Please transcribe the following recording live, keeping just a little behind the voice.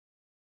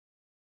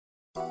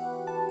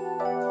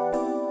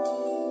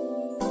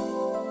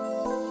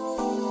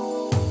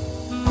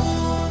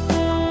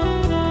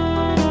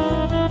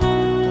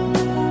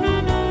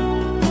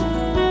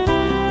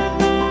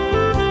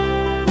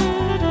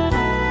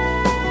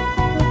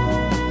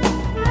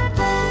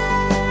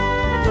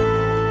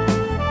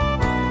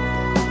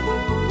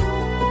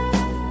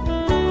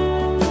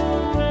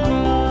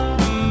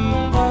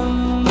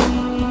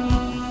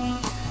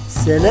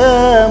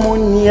سلام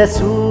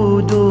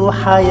يسود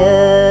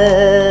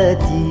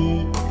حياتي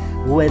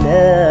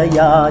ولا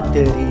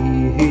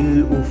يعتريه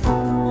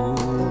الأفول،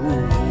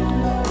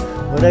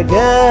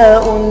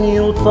 رجاء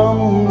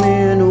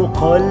يطمئن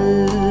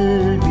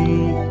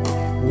قلبي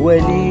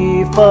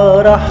ولي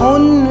فرح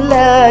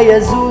لا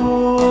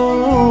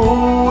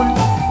يزول،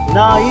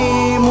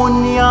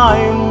 نعيم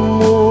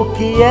يعم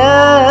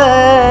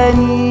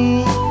كياني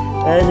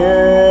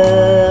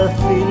أنا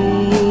في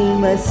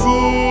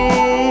المسيح،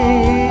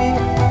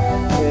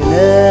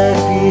 أنا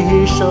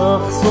فيه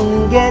شخص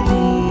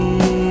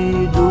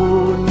جديد،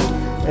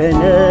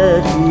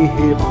 أنا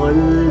فيه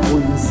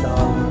قلب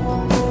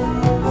سعيد،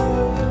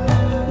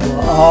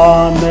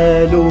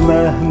 وأعمل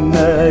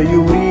مهما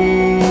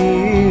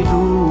يريد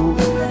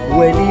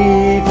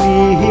ولي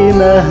فيه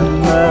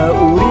مهما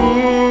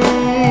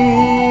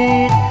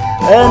أريد،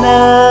 أنا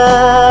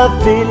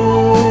في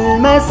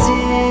المسيح،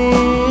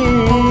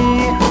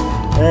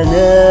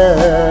 أنا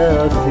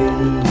في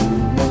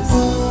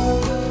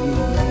المسيح،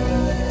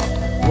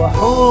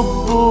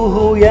 وحبه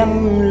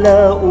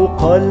يملأ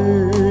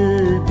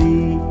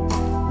قلبي،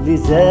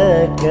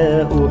 لذاك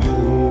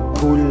أحب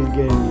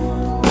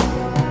الجميع،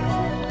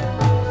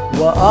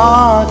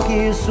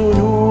 وأعكس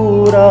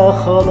نور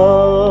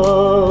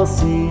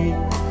خلاصي،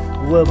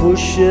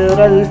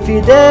 وبشرى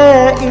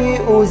الفداء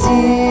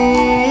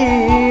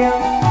أذيع،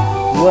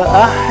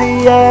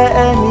 وأحيا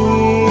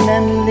أمينا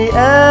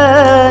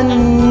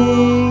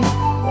لأني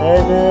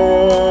أنا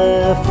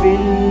في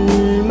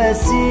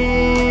المسيح،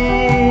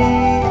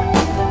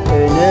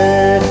 أنا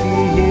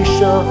فيه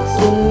شخص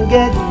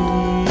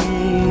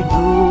جديد،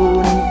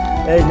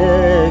 أنا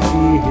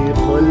فيه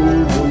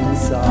قلب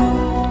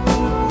سعيد،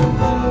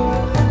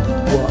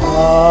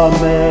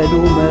 وأعمل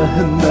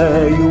مهما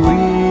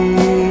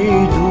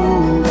يريد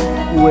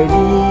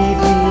ولي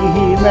فيه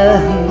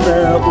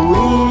مهما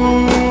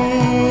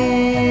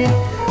أريد،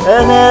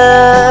 أنا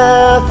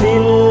في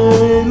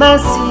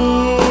المسيح،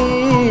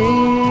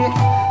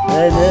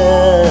 أنا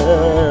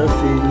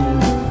في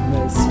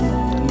المسيح،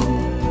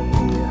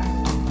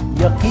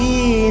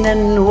 يقينا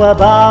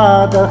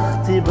وبعد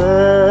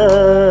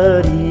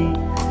اختباري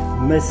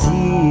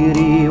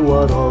مسيري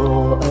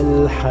وراء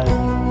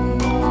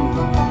الحبيب،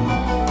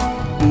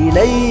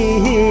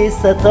 إليه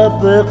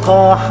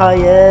ستبقى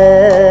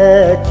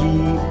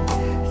حياتي،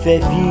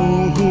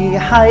 ففيه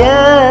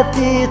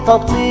حياتي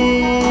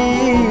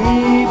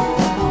تطيب،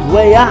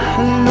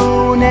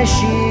 ويحلو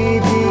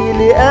نشيدي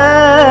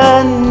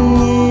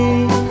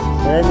لأني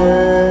أنا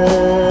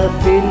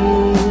في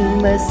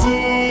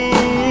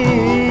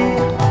المسيح،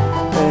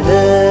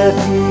 أنا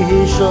فيه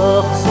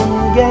شخص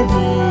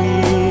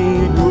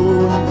جديد،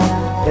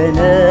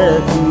 أنا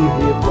فيه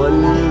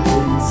قلب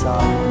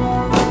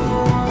سعيد،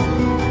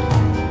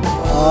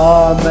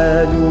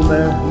 أعمل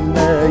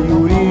مهما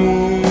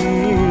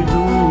يريد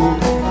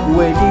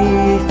ولي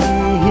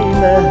فيه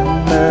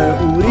مهما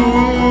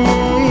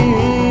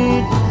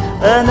أريد،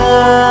 أنا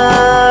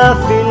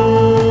في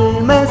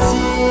المسيح،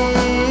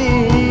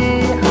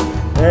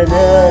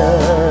 أنا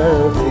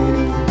في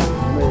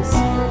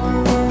المسيح،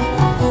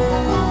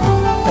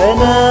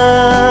 أنا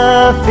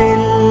في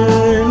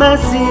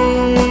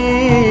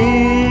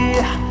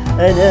المسيح،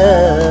 أنا